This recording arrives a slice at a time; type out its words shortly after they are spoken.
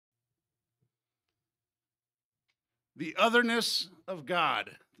The Otherness of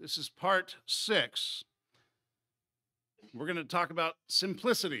God. This is part 6. We're going to talk about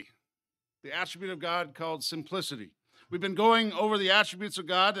simplicity, the attribute of God called simplicity. We've been going over the attributes of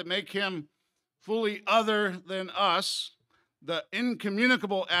God that make him fully other than us, the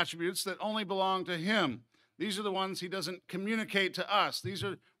incommunicable attributes that only belong to him. These are the ones he doesn't communicate to us. These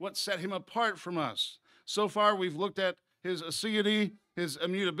are what set him apart from us. So far, we've looked at his aseity, his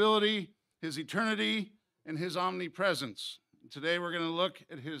immutability, his eternity, and his omnipresence. Today, we're going to look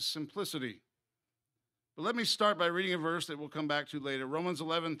at his simplicity. But let me start by reading a verse that we'll come back to later. Romans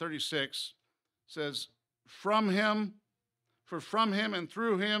 11:36 says, from him, for from him and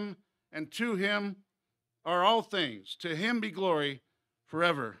through him and to him are all things. To him be glory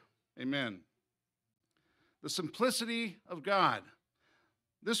forever. Amen. The simplicity of God.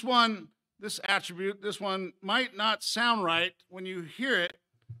 This attribute, this one might not sound right when you hear it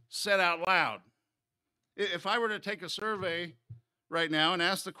said out loud. If I were to take a survey right now and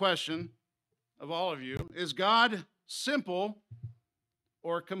ask the question of all of you, is God simple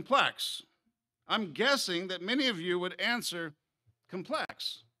or complex? I'm guessing that many of you would answer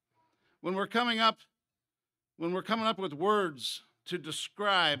complex. When we're coming up with words to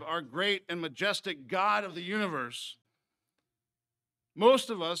describe our great and majestic God of the universe, most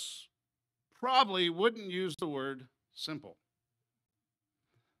of us probably wouldn't use the word simple.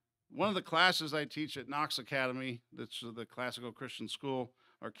 One of the classes I teach at Knox Academy, that's the classical Christian school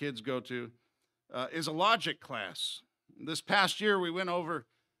our kids go to, is a logic class. This past year, we went over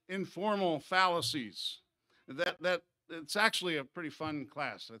informal fallacies. It's actually a pretty fun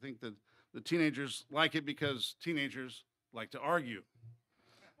class. I think that the teenagers like it because teenagers like to argue.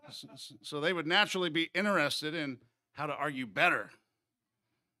 So they would naturally be interested in how to argue better.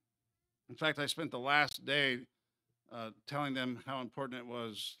 In fact, I spent the last day telling them how important it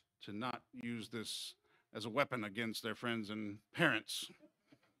was to not use this as a weapon against their friends and parents.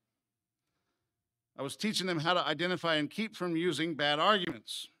 I was teaching them how to identify and keep from using bad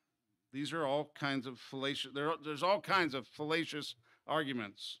arguments. These are all kinds of fallacious, there's all kinds of fallacious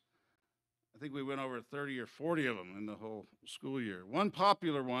arguments. I think we went over 30 or 40 of them in the whole school year. One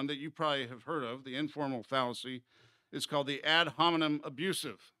popular one that you probably have heard of, the informal fallacy, is called the ad hominem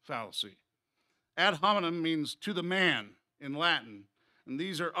abusive fallacy. Ad hominem means to the man in Latin. And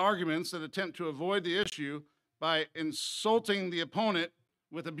these are arguments that attempt to avoid the issue by insulting the opponent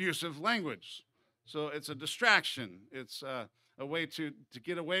with abusive language. So it's a distraction. It's a way to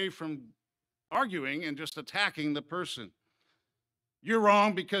get away from arguing and just attacking the person. You're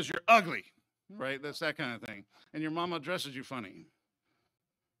wrong because you're ugly, right? That's that kind of thing. And your mama dresses you funny.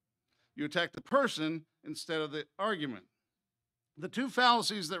 You attack the person instead of the argument. The two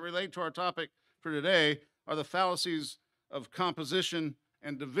fallacies that relate to our topic for today are the fallacies of composition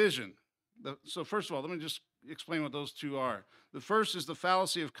and division. So first of all, let me just explain what those two are. The first is the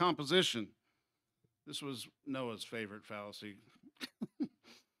fallacy of composition. This was Noah's favorite fallacy.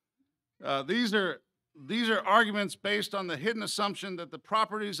 These are arguments based on the hidden assumption that the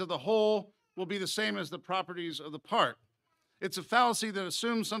properties of the whole will be the same as the properties of the part. It's a fallacy that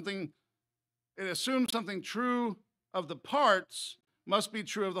assumes something true of the parts must be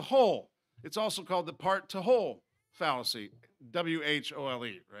true of the whole. It's also called the part to whole fallacy,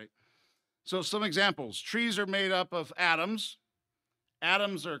 W-H-O-L-E, right? So some examples. Trees are made up of atoms.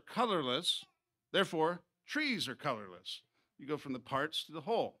 Atoms are colorless. Therefore, trees are colorless. You go from the parts to the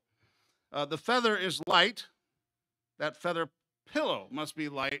whole. The feather is light. That feather pillow must be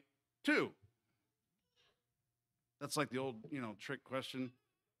light too. That's like the old, trick question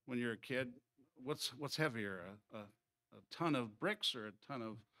when you're a kid. What's heavier, a ton of bricks or a ton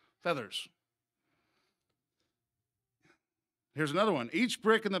of feathers? Here's another one. Each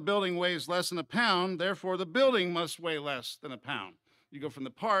brick in the building weighs less than a pound, therefore the building must weigh less than a pound. You go from the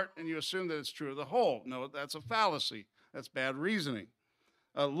part and you assume that it's true of the whole. No, that's a fallacy. That's bad reasoning.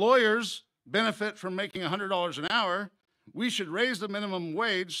 Lawyers benefit from making $100 an hour. We should raise the minimum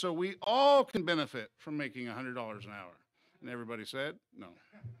wage so we all can benefit from making $100 an hour. And everybody said, no.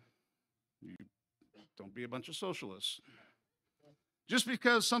 You don't be a bunch of socialists. Just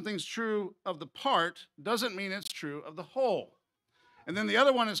because something's true of the part doesn't mean it's true of the whole. And then the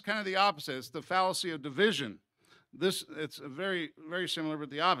other one is kind of the opposite. It's the fallacy of division. It's very, very similar,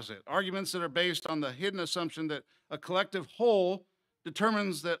 but the opposite. Arguments that are based on the hidden assumption that a collective whole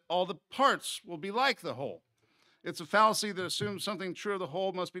determines that all the parts will be like the whole. It's a fallacy that assumes something true of the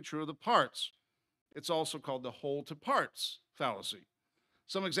whole must be true of the parts. It's also called the whole to parts fallacy.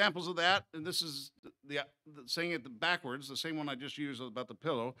 Some examples of that, and this is saying it backwards, the same one I just used about the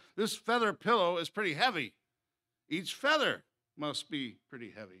pillow. This feather pillow is pretty heavy. Each feather must be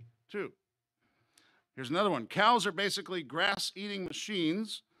pretty heavy too. Here's another one. Cows are basically grass-eating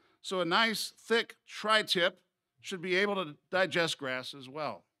machines, so a nice, thick tri-tip should be able to digest grass as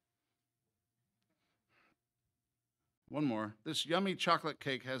well. One more. This yummy chocolate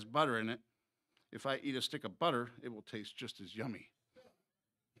cake has butter in it. If I eat a stick of butter, it will taste just as yummy.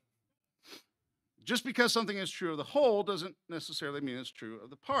 Just because something is true of the whole doesn't necessarily mean it's true of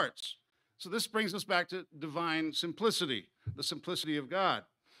the parts. So this brings us back to divine simplicity, the simplicity of God.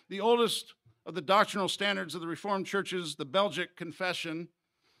 The oldest of the doctrinal standards of the Reformed Churches, the Belgic Confession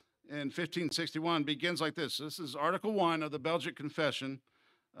in 1561, begins like this. This is Article 1 of the Belgic Confession,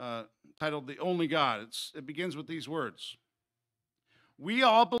 titled The Only God. It begins with these words. We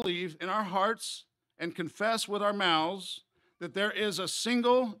all believe in our hearts and confess with our mouths that there is a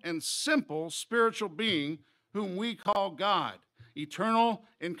single and simple spiritual being whom we call God, eternal,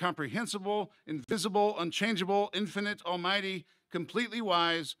 incomprehensible, invisible, unchangeable, infinite, almighty, completely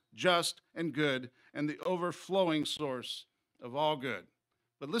wise, just, and good, and the overflowing source of all good.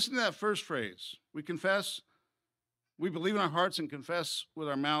 But listen to that first phrase. We believe in our hearts and confess with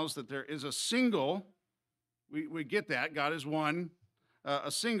our mouths that there is a single, we get that, God is one,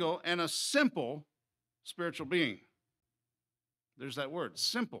 a single and a simple spiritual being. There's that word,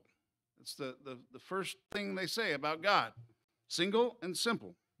 simple. It's the first thing they say about God, single and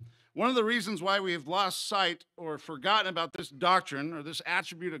simple. One of the reasons why we have lost sight or forgotten about this doctrine or this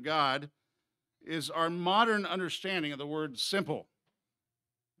attribute of God is our modern understanding of the word simple.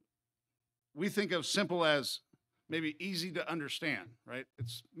 We think of simple as maybe easy to understand, right?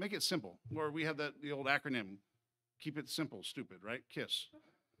 Make it simple. Or we have the old acronym, keep it simple, stupid, right? KISS.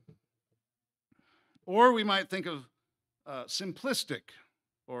 Or we might think of simplistic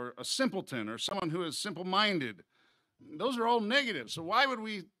or a simpleton or someone who is simple-minded. Those are all negative. So why would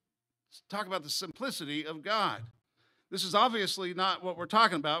we talk about the simplicity of God? This is obviously not what we're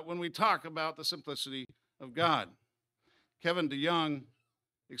talking about when we talk about the simplicity of God. Kevin DeYoung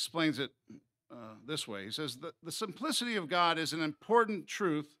explains it this way. He says, the simplicity of God is an important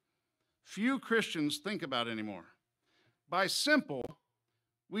truth few Christians think about anymore. By simple,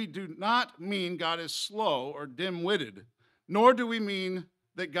 we do not mean God is slow or dim-witted, nor do we mean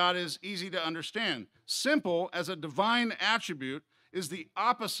that God is easy to understand. Simple as a divine attribute is the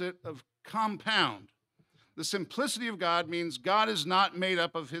opposite of compound. The simplicity of God means God is not made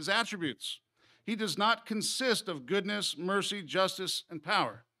up of his attributes. He does not consist of goodness, mercy, justice, and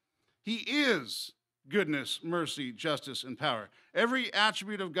power. He is goodness, mercy, justice, and power. Every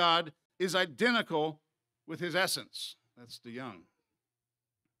attribute of God is identical with his essence. That's DeYoung.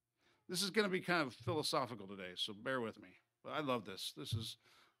 This is going to be kind of philosophical today, so bear with me. But I love this. This is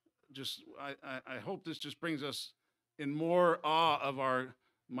just, I hope this just brings us in more awe of our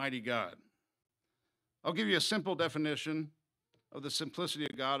mighty God. I'll give you a simple definition of the simplicity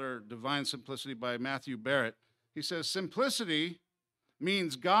of God, or divine simplicity, by Matthew Barrett. He says, simplicity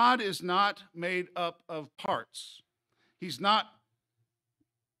means God is not made up of parts. He's not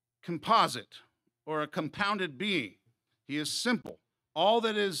composite or a compounded being. He is simple. All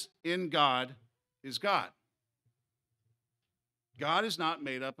that is in God is God. God is not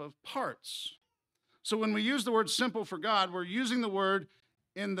made up of parts. So when we use the word simple for God, we're using the word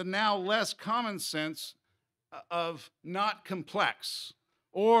in the now less common sense of not complex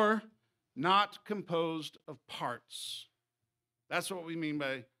or not composed of parts. That's what we mean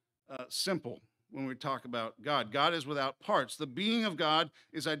by simple when we talk about God. God is without parts. The being of God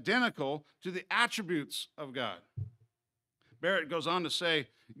is identical to the attributes of God. Barrett goes on to say,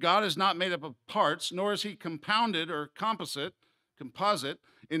 God is not made up of parts, nor is he compounded or composite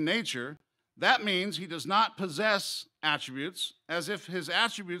in nature. That means he does not possess attributes, as if his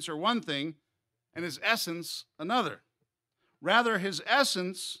attributes are one thing and his essence another. Rather, his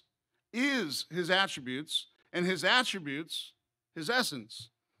essence is his attributes, and his attributes his essence.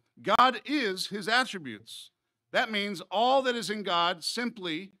 God is his attributes. That means all that is in God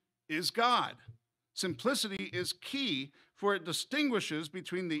simply is God. Simplicity is key, for it distinguishes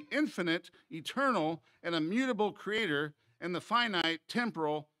between the infinite, eternal, and immutable creator and the finite,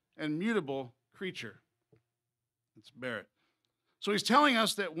 temporal, and mutable creature. It's Barrett. So he's telling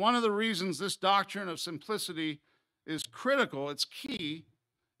us that one of the reasons this doctrine of simplicity is critical, it's key,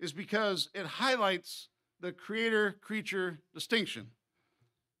 is because it highlights the creator-creature distinction.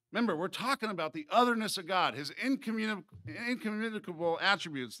 Remember, we're talking about the otherness of God, his incommunicable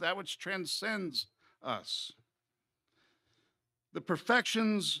attributes, that which transcends us. The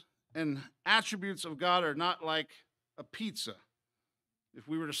perfections and attributes of God are not like a pizza. If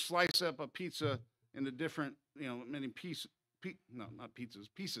we were to slice up a pizza into different, many pieces of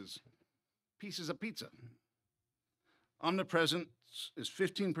pizza. Omnipresence is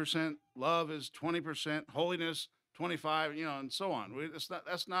 15%, love is 20%, holiness 25, and so on.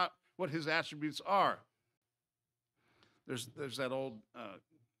 That's not what his attributes are. There's that old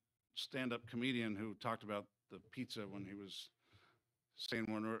stand-up comedian who talked about the pizza when he was saying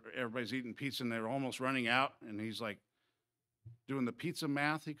when everybody's eating pizza and they're almost running out, and he's like doing the pizza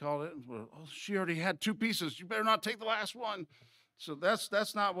math, he called it. Well, oh, she already had 2 pieces. You better not take the last one. So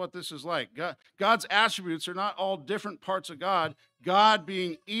that's not what this is like. God's attributes are not all different parts of God. God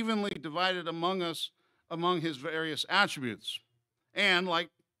being evenly divided among us, among his various attributes. And like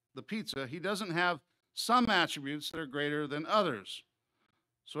the pizza, he doesn't have some attributes that are greater than others.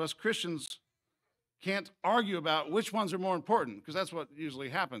 So as Christians can't argue about which ones are more important, because that's what usually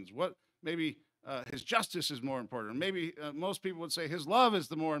happens. Maybe his justice is more important. Maybe most people would say his love is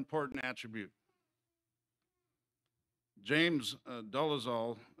the more important attribute. James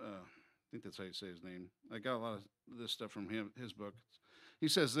Dolezal, I think that's how you say his name. I got a lot of this stuff from his book. He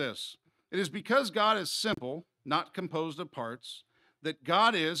says this: "It is because God is simple, not composed of parts, that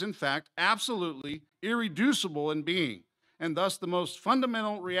God is, in fact, absolutely irreducible in being, and thus the most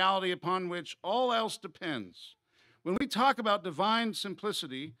fundamental reality upon which all else depends. When we talk about divine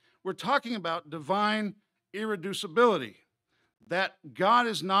simplicity, we're talking about divine irreducibility, that God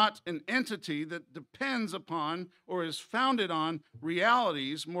is not an entity that depends upon or is founded on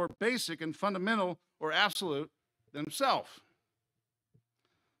realities more basic and fundamental or absolute than himself."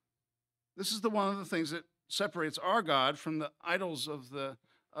 This is one of the things that separates our God from the idols of the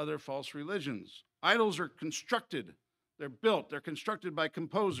other false religions. Idols are constructed. They're built. They're constructed by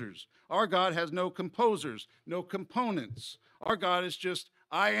composers. Our God has no composers, no components. Our God is just,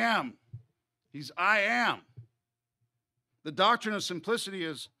 I am. He's I am. The doctrine of simplicity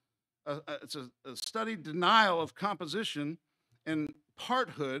is it's a studied denial of composition and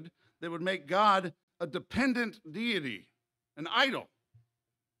parthood that would make God a dependent deity, an idol,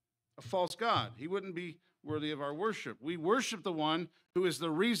 a false God. He wouldn't be worthy of our worship. We worship the one who is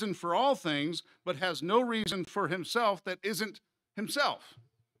the reason for all things, but has no reason for himself that isn't himself.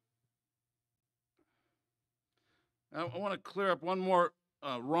 Now, I want to clear up one more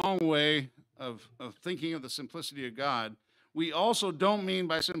wrong way of thinking of the simplicity of God. We also don't mean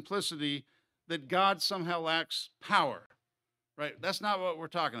by simplicity that God somehow lacks power, right? That's not what we're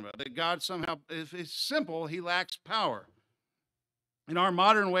talking about. That God somehow, if it's simple, he lacks power. In our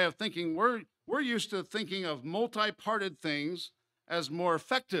modern way of thinking, we're used to thinking of multi-parted things as more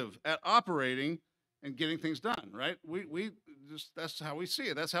effective at operating and getting things done, right? That's how we see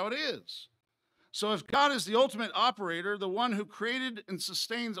it. That's how it is. So if God is the ultimate operator, the one who created and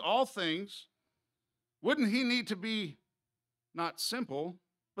sustains all things, wouldn't he need to be not simple,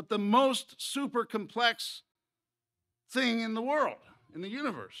 but the most super complex thing in the world, in the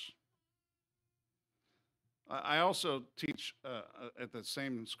universe? I also teach at the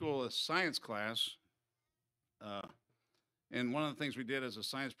same school a science class. And one of the things we did as a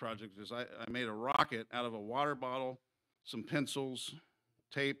science project is I made a rocket out of a water bottle, some pencils,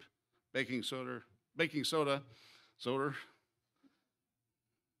 tape, baking soda,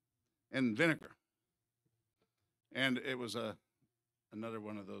 and vinegar. And it was another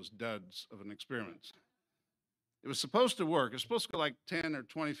one of those duds of an experiment. It was supposed to work. It was supposed to go like 10 or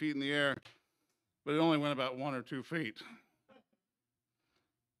 20 feet in the air, but it only went about 1 or 2 feet.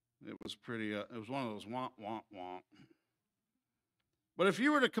 It was pretty, it was one of those womp, womp, womp. But if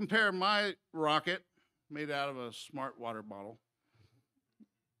you were to compare my rocket, made out of a smart water bottle,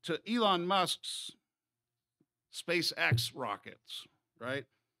 to Elon Musk's SpaceX rockets, right?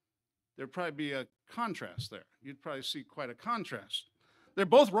 There'd probably be a contrast there. You'd probably see quite a contrast. They're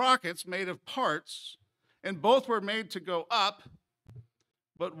both rockets made of parts, and both were made to go up,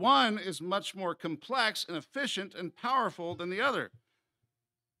 but one is much more complex and efficient and powerful than the other.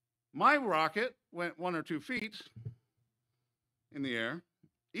 My rocket went 1 or 2 feet in the air.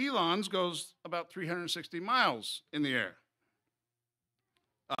 Elon's goes about 360 miles in the air,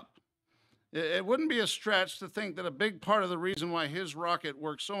 up. It wouldn't be a stretch to think that a big part of the reason why his rocket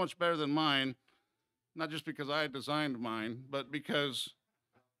works so much better than mine, not just because I designed mine, but because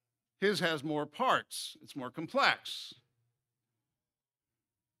his has more parts. It's more complex.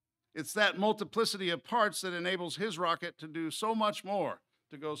 It's that multiplicity of parts that enables his rocket to do so much more,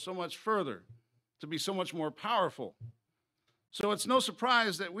 to go so much further, to be so much more powerful. So it's no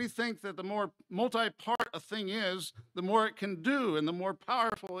surprise that we think that the more multi-part a thing is, the more it can do and the more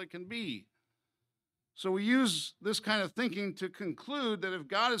powerful it can be. So we use this kind of thinking to conclude that if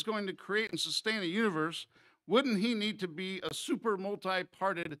God is going to create and sustain a universe, wouldn't he need to be a super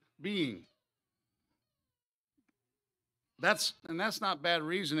multi-parted being? That's not bad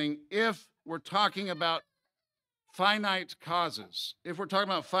reasoning if we're talking about finite causes. If we're talking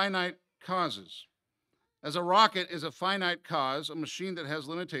about finite causes, as a rocket is a finite cause, a machine that has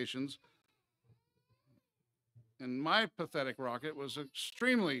limitations, and my pathetic rocket was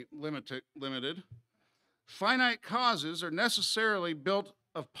extremely limited. Finite causes are necessarily built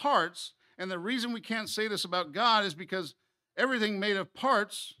of parts, and the reason we can't say this about God is because everything made of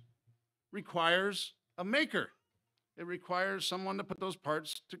parts requires a maker. It requires someone to put those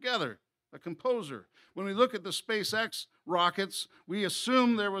parts together, a composer. When we look at the SpaceX rockets, we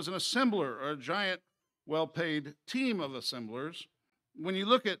assume there was an assembler or a giant, well-paid team of assemblers. When you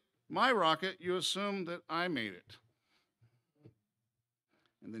look at my rocket, you assume that I made it.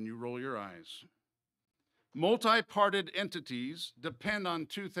 And then you roll your eyes. Multi-parted entities depend on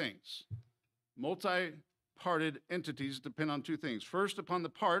two things. Multi-parted entities depend on two things. First, upon the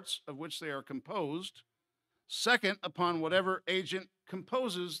parts of which they are composed. Second, upon whatever agent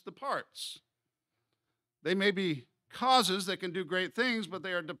composes the parts. They may be causes that can do great things, but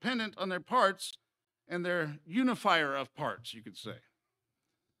they are dependent on their parts and their unifier of parts, you could say.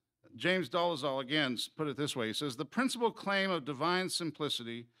 James Dolezal again put it this way. He says, the principal claim of divine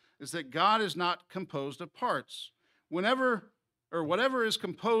simplicity is that God is not composed of parts. Whatever is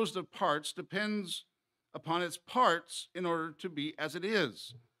composed of parts depends upon its parts in order to be as it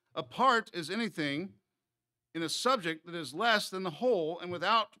is. A part is anything in a subject that is less than the whole, and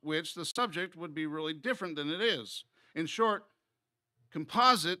without which the subject would be really different than it is. In short,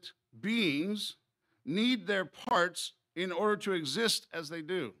 composite beings need their parts in order to exist as they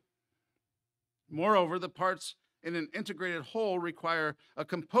do. Moreover, the parts in an integrated whole require a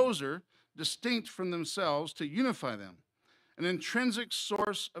composer distinct from themselves to unify them, an intrinsic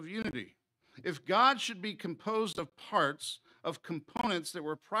source of unity. If God should be composed of parts, of components that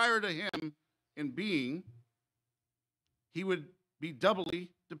were prior to him in being, he would be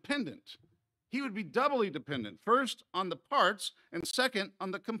doubly dependent. He would be doubly dependent, first on the parts and second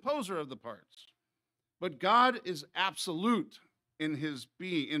on the composer of the parts. But God is absolute in his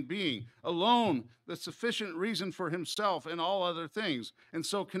being, alone the sufficient reason for himself and all other things, and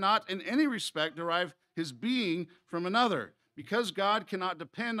so cannot in any respect derive his being from another. Because God cannot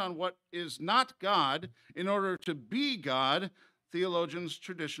depend on what is not God in order to be God, theologians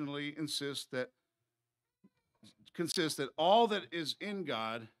traditionally insist that all that is in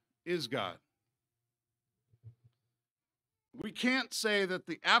God is God. We can't say that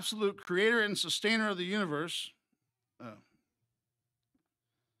the absolute creator and sustainer of the universe,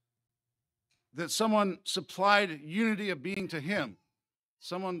 that someone supplied unity of being to him.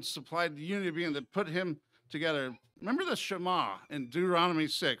 Someone supplied the unity of being that put him together. Remember the Shema in Deuteronomy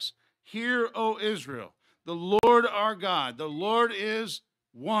 6. Hear, O Israel, the Lord our God, the Lord is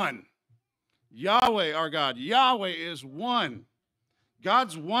one. Yahweh our God, Yahweh is one.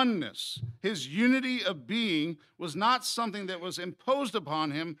 God's oneness, his unity of being, was not something that was imposed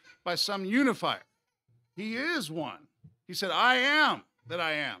upon him by some unifier. He is one. He said, I am that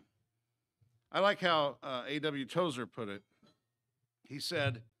I am. I like how A.W. Tozer put it. He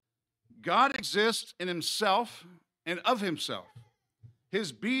said, God exists in himself and of himself.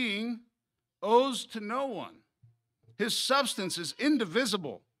 His being owes to no one. His substance is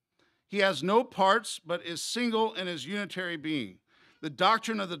indivisible. He has no parts, but is single in his unitary being. The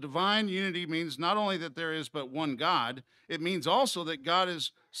doctrine of the divine unity means not only that there is but one God, it means also that God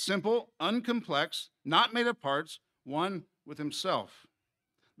is simple, uncomplex, not made of parts, one with himself.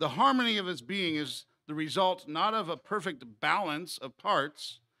 The harmony of his being is the result not of a perfect balance of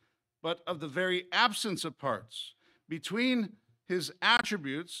parts, but of the very absence of parts. Between his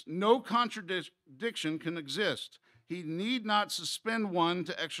attributes, no contradiction can exist. He need not suspend one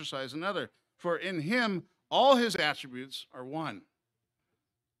to exercise another, for in him all his attributes are one.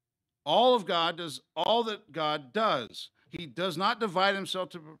 All of God does all that God does. He does not divide himself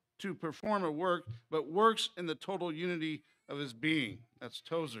to perform a work, but works in the total unity of his being. That's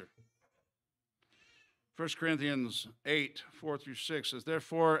Tozer. 1 Corinthians 8, 4-6 says,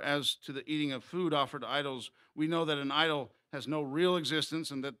 therefore, as to the eating of food offered to idols, we know that an idol has no real existence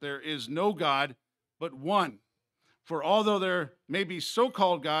and that there is no God but one. For although there may be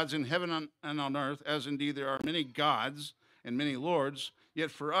so-called gods in heaven and on earth, as indeed there are many gods and many lords, yet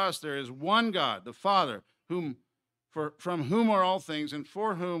for us there is one God, the Father, from whom are all things and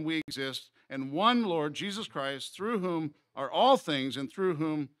for whom we exist, and one Lord, Jesus Christ, through whom are all things and through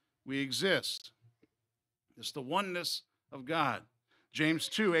whom we exist. It's the oneness of God. James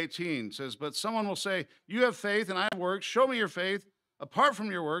 2:18 says, but someone will say, you have faith and I have works. Show me your faith apart from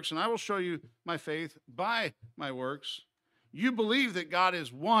your works, and I will show you my faith by my works. You believe that God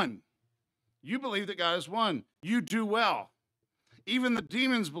is one. You believe that God is one. You do well. Even the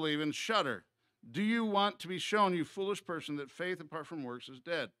demons believe and shudder. Do you want to be shown, you foolish person, that faith apart from works is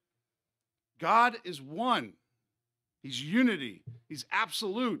dead? God is one. He's unity. He's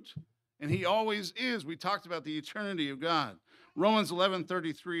absolute. And he always is. We talked about the eternity of God. Romans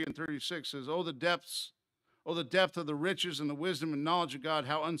 11:33 and 36 says, oh, the depth of the riches and the wisdom and knowledge of God,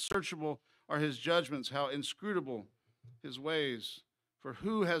 how unsearchable are his judgments, how inscrutable his ways. For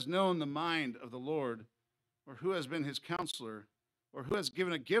who has known the mind of the Lord, or who has been his counselor, or who has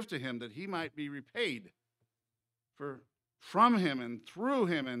given a gift to him that he might be repaid? For from him and through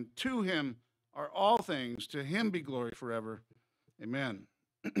him and to him are all things. To him be glory forever. Amen.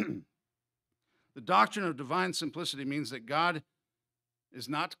 The doctrine of divine simplicity means that God is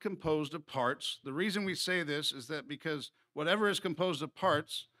not composed of parts. The reason we say this is that because whatever is composed of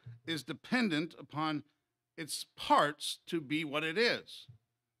parts is dependent upon its parts to be what it is.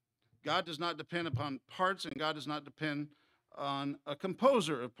 God does not depend upon parts, and God does not depend on a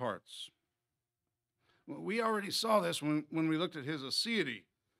composer of parts. We already saw this when we looked at his aseity.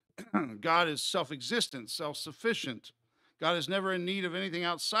 God is self-existent, self-sufficient. God is never in need of anything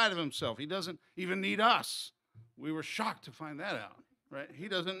outside of himself. He doesn't even need us. We were shocked to find that out, right? He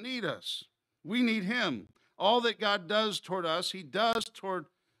doesn't need us. We need him. All that God does toward us, he does toward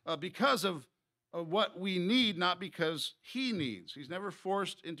because of what we need, not because he needs. He's never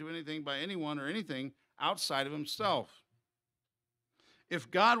forced into anything by anyone or anything outside of himself. If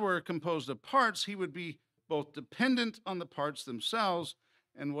God were composed of parts, he would be both dependent on the parts themselves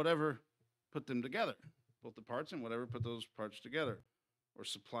and whatever put them together. Both the parts and whatever put those parts together, or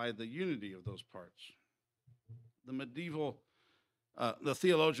supplied the unity of those parts. The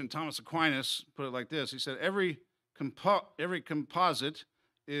theologian Thomas Aquinas put it like this. He said, every composite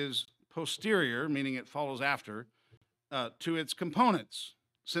is posterior, meaning it follows after, to its components,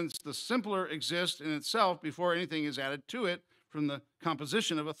 since the simpler exists in itself before anything is added to it from the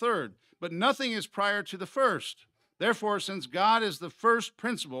composition of a third. But nothing is prior to the first. Therefore, since God is the first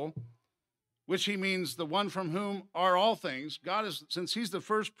principle, which he means the one from whom are all things, since he's the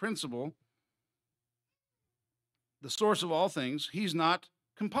first principle, the source of all things, he's not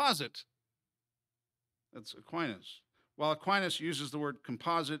composite. That's Aquinas. While Aquinas uses the word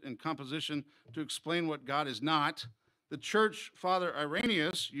composite and composition to explain what God is not, the church father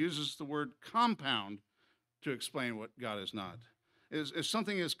Irenaeus uses the word compound to explain what God is not. If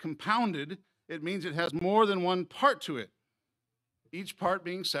something is compounded, it means it has more than one part to it, each part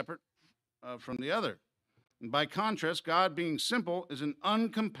being separate from the other. And by contrast, God being simple is an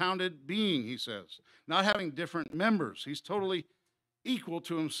uncompounded being, he says, not having different members. He's totally equal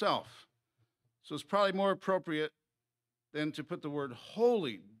to himself. So it's probably more appropriate than to put the word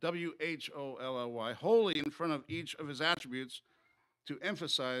holy, W-H-O-L-L-Y, holy in front of each of his attributes to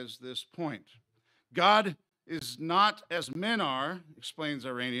emphasize this point. God is not as men are, explains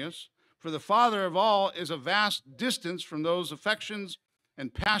Irenaeus, for the Father of all is a vast distance from those affections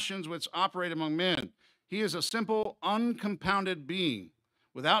and passions which operate among men. He is a simple, uncompounded being,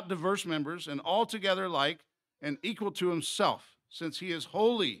 without diverse members, and altogether like and equal to himself, since he is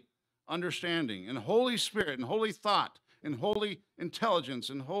holy understanding, and Holy Spirit, and holy thought, and holy intelligence,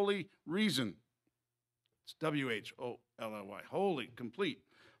 and holy reason. It's W-H-O-L-L-Y, holy, complete.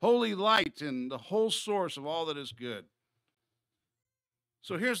 Holy light, and the whole source of all that is good.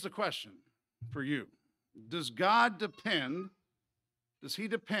 So here's the question for you. Does he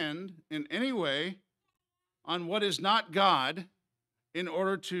depend in any way on what is not God in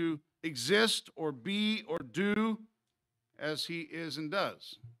order to exist or be or do as he is and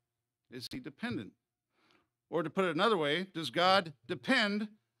does? Is he dependent? Or to put it another way, does God depend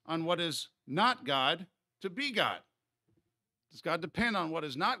on what is not God to be God? Does God depend on what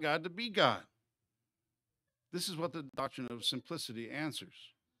is not God to be God? This is what the doctrine of simplicity answers.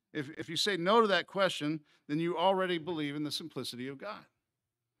 If you say no to that question, then you already believe in the simplicity of God.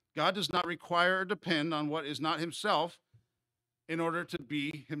 God does not require or depend on what is not himself in order to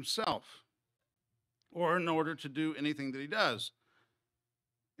be himself or in order to do anything that he does.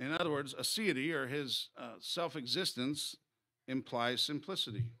 In other words, aseity, or his self-existence, implies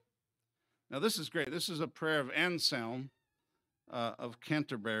simplicity. Now, this is great. This is a prayer of Anselm of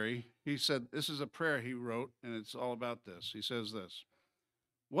Canterbury. He said, this is a prayer he wrote, and it's all about this. He says this: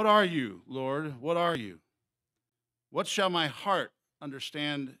 "What are you, Lord? What are you? What shall my heart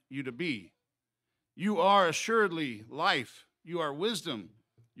understand you to be? You are assuredly life. You are wisdom.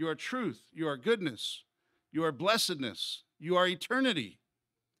 You are truth. You are goodness. You are blessedness. You are eternity.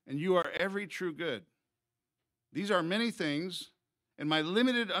 And you are every true good. These are many things, and my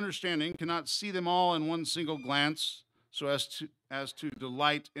limited understanding cannot see them all in one single glance, so as to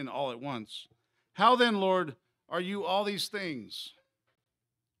delight in all at once. How then, Lord, are you all these things?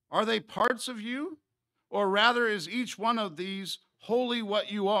 Are they parts of you? Or rather, is each one of these wholly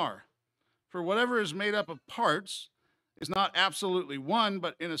what you are? For whatever is made up of parts is not absolutely one,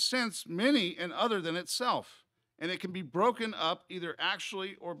 but in a sense, many and other than itself. And it can be broken up either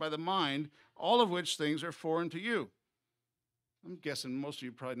actually or by the mind, all of which things are foreign to you. I'm guessing most of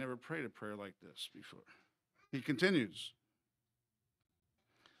you probably never prayed a prayer like this before. He continues.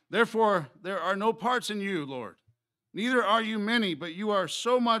 Therefore, there are no parts in you, Lord. Neither are you many, but you are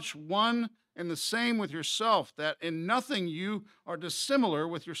so much one and the same with yourself that in nothing you are dissimilar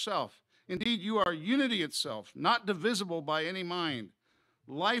with yourself. Indeed, you are unity itself, not divisible by any mind.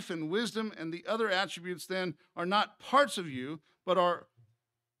 Life and wisdom and the other attributes then are not parts of you, but are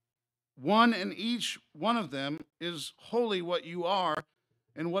one, and each one of them is wholly what you are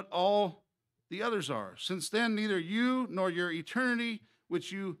and what all the others are. Since then, neither you nor your eternity,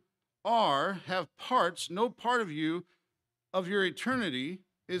 which you are, have parts. No part of you, of your eternity,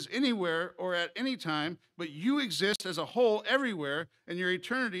 is anywhere or at any time, but you exist as a whole everywhere, and your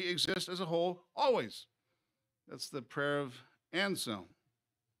eternity exists as a whole always. That's the prayer of Anselm.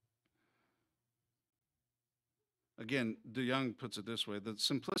 Again, De Young puts it this way: the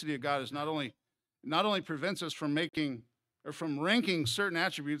simplicity of God is not only prevents us from ranking certain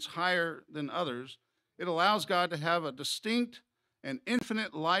attributes higher than others, it allows God to have a distinct and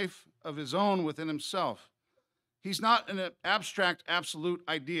infinite life of his own within himself. He's not an abstract, absolute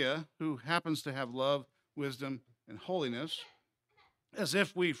idea who happens to have love, wisdom, and holiness, as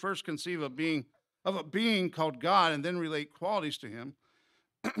if we first conceive of a being called God and then relate qualities to him.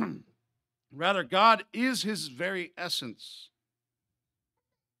 Rather, God is his very essence.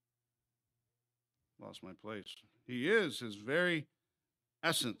 Lost my place. He is his very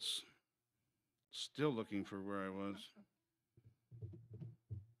essence. Still looking for where I was.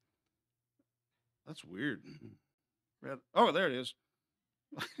 That's weird. Oh, there it is.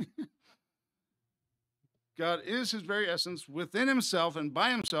 God is his very essence. Within himself and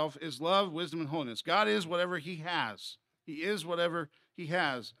by himself is love, wisdom, and holiness. God is whatever he has. He is whatever he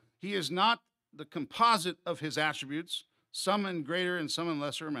has. He is not the composite of his attributes, some in greater and some in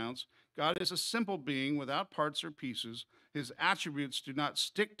lesser amounts. God is a simple being without parts or pieces. His attributes do not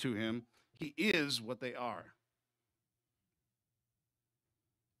stick to him. He is what they are.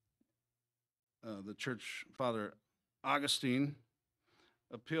 The church father Augustine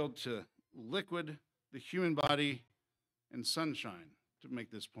appealed to liquid, the human body, and sunshine to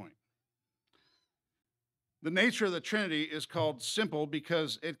make this point. The nature of the Trinity is called simple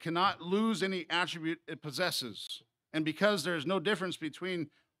because it cannot lose any attribute it possesses, and because there is no difference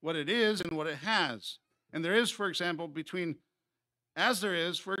between what it is and what it has. And there is, for example, between a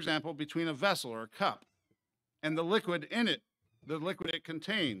vessel or a cup and the liquid in it, the liquid it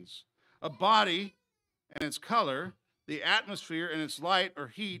contains, a body and its color, the atmosphere and its light or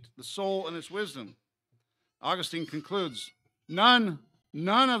heat, the soul and its wisdom. Augustine concludes, none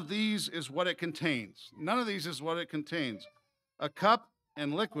of these is what it contains. None of these is what it contains. A cup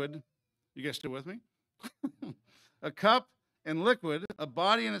and liquid, you guys still with me? A cup and liquid, a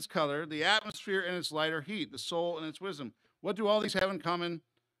body and its color, the atmosphere and its light or heat, the soul and its wisdom. What do all these have in common?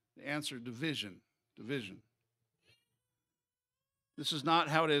 The answer, division. Division. This is not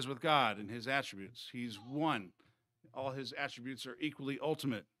how it is with God and his attributes. He's one. All his attributes are equally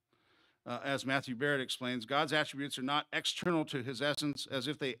ultimate. As Matthew Barrett explains, God's attributes are not external to his essence, as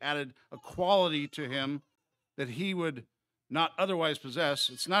if they added a quality to him that he would not otherwise possess.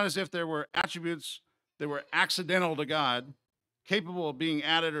 It's not as if there were attributes that were accidental to God, capable of being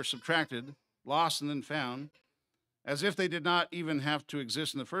added or subtracted, lost and then found, as if they did not even have to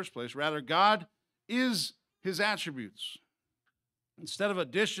exist in the first place. Rather, God is his attributes. Instead of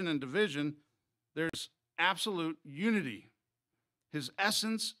addition and division, there's absolute unity. His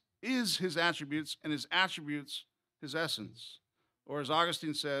essence is his attributes, and his attributes his essence. Or as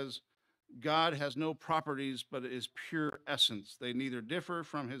Augustine says, God has no properties, but is pure essence. They neither differ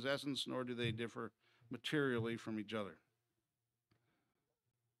from his essence, nor do they differ materially from each other.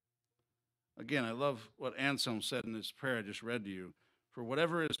 Again, I love what Anselm said in this prayer I just read to you. For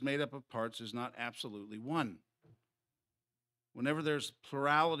whatever is made up of parts is not absolutely one. Whenever there's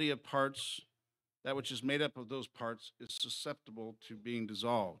plurality of parts, that which is made up of those parts is susceptible to being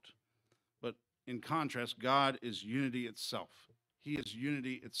dissolved. But in contrast, God is unity itself. He is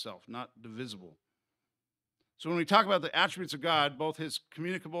unity itself, not divisible. So when we talk about the attributes of God, both his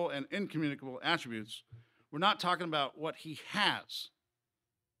communicable and incommunicable attributes, we're not talking about what he has,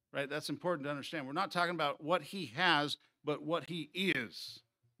 right? That's important to understand. We're not talking about what he has, but what he is.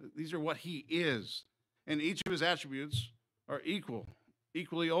 These are what he is. And each of his attributes are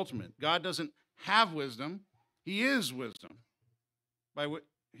equally ultimate. God doesn't have wisdom. He is wisdom.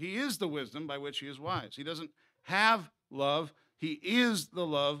 He is the wisdom by which he is wise. He doesn't have love. He is the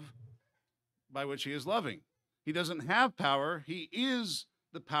love by which he is loving. He doesn't have power. He is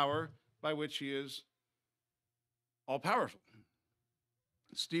the power by which he is all-powerful.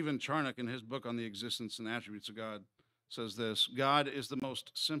 Stephen Charnock, in his book on the existence and attributes of God, says this: God is the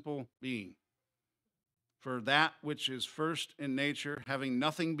most simple being. For that which is first in nature, having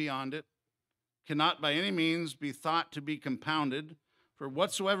nothing beyond it, cannot by any means be thought to be compounded. For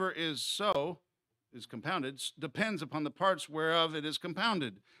whatsoever is compounded, depends upon the parts whereof it is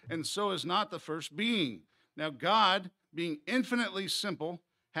compounded, and so is not the first being. Now God, being infinitely simple,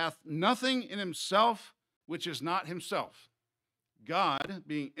 hath nothing in himself which is not himself. God,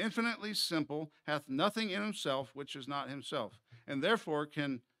 being infinitely simple, hath nothing in himself which is not himself, and therefore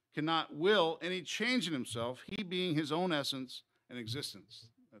cannot will any change in himself, he being his own essence and existence.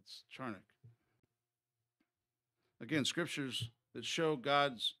 That's Charnock. Again, scriptures that show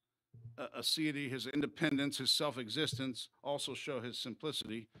God's aseity, his independence, his self-existence, also show his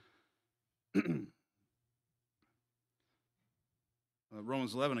simplicity.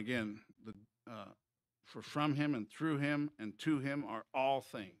 Romans 11, again, for from him and through him and to him are all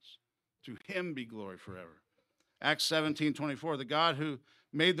things. To him be glory forever. Acts 17:24, the God who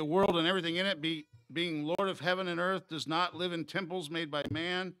made the world and everything in it, being Lord of heaven and earth, does not live in temples made by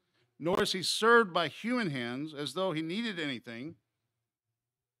man, nor is he served by human hands as though he needed anything,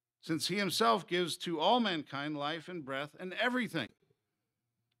 since he himself gives to all mankind life and breath and everything.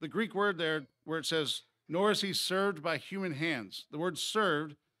 The Greek word there, where it says, nor is he served by human hands, the word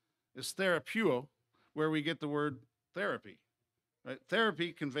served is therapeuo, where we get the word therapy. Right?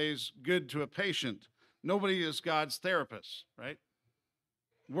 Therapy conveys good to a patient. Nobody is God's therapist, right?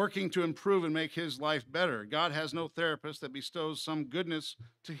 Working to improve and make his life better. God has no therapist that bestows some goodness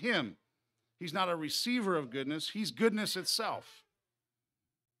to him. He's not a receiver of goodness. He's goodness itself.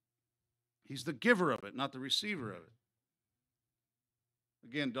 He's the giver of it, not the receiver of it.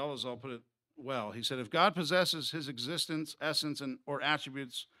 Again, Dolezal put it well. He said, if God possesses his existence, essence, or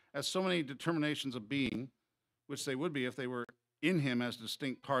attributes as so many determinations of being, which they would be if they were in him as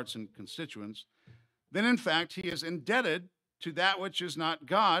distinct parts and constituents, then in fact he is indebted to that which is not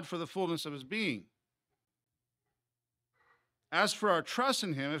God for the fullness of his being. As for our trust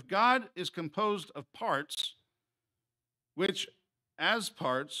in him, if God is composed of parts, which as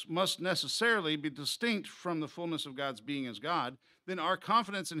parts must necessarily be distinct from the fullness of God's being as God, then our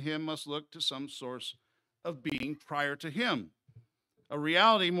confidence in him must look to some source of being prior to him, a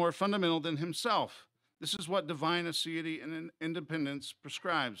reality more fundamental than himself. This is what divine aseity and independence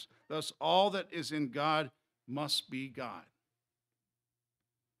prescribes. Thus, all that is in God must be God.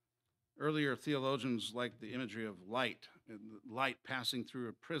 Earlier theologians liked the imagery of light passing through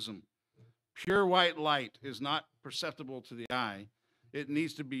a prism. Pure white light is not perceptible to the eye. It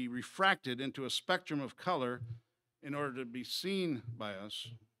needs to be refracted into a spectrum of color in order to be seen by us.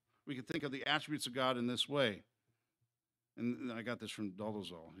 We can think of the attributes of God in this way. And I got this from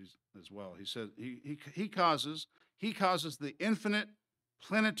Dolezal as well. He said, he causes the infinite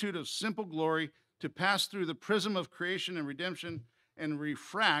plenitude of simple glory to pass through the prism of creation and redemption and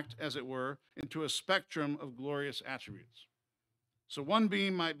refract, as it were, into a spectrum of glorious attributes. So one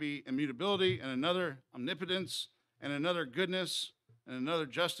beam might be immutability, and another omnipotence, and another goodness, and another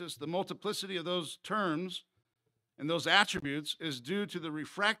justice. The multiplicity of those terms and those attributes is due to the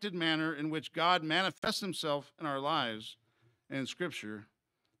refracted manner in which God manifests himself in our lives and in Scripture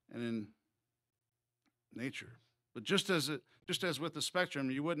and in nature. But just as with the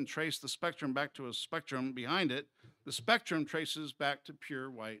spectrum, you wouldn't trace the spectrum back to a spectrum behind it, the spectrum traces back to pure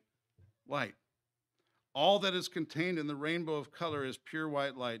white light. All that is contained in the rainbow of color is pure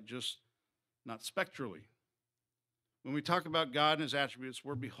white light, just not spectrally. When we talk about God and his attributes,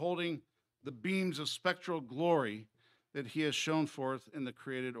 we're beholding the beams of spectral glory that he has shown forth in the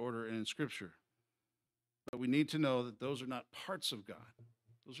created order and in Scripture. But we need to know that those are not parts of God.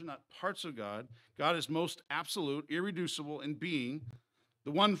 Those are not parts of God. God is most absolute, irreducible in being,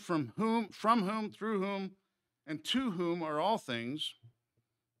 the one from whom, through whom, and to whom are all things.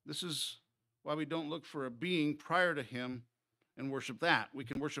 This is why we don't look for a being prior to him and worship that. We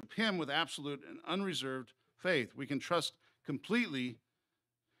can worship him with absolute and unreserved faith. We can trust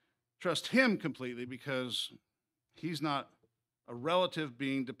him completely because he's not a relative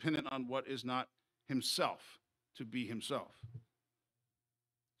being dependent on what is not himself to be himself.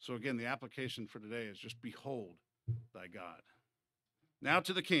 So again, the application for today is just behold thy God. Now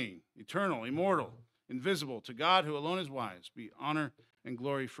to the King, eternal, immortal, invisible, to God who alone is wise, be honor and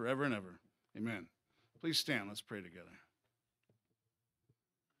glory forever and ever. Amen. Please stand. Let's pray together.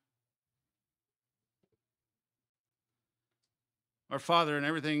 Our Father, in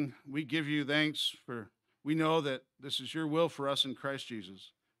everything we give you thanks for. We know that this is your will for us in Christ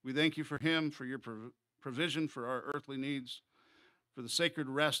Jesus. We thank you for him, for your provision for our earthly needs, for the sacred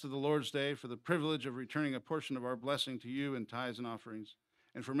rest of the Lord's day, for the privilege of returning a portion of our blessing to you in tithes and offerings,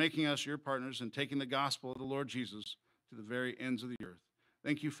 and for making us your partners in taking the gospel of the Lord Jesus to the very ends of the earth.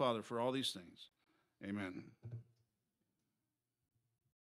 Thank you, Father, for all these things. Amen.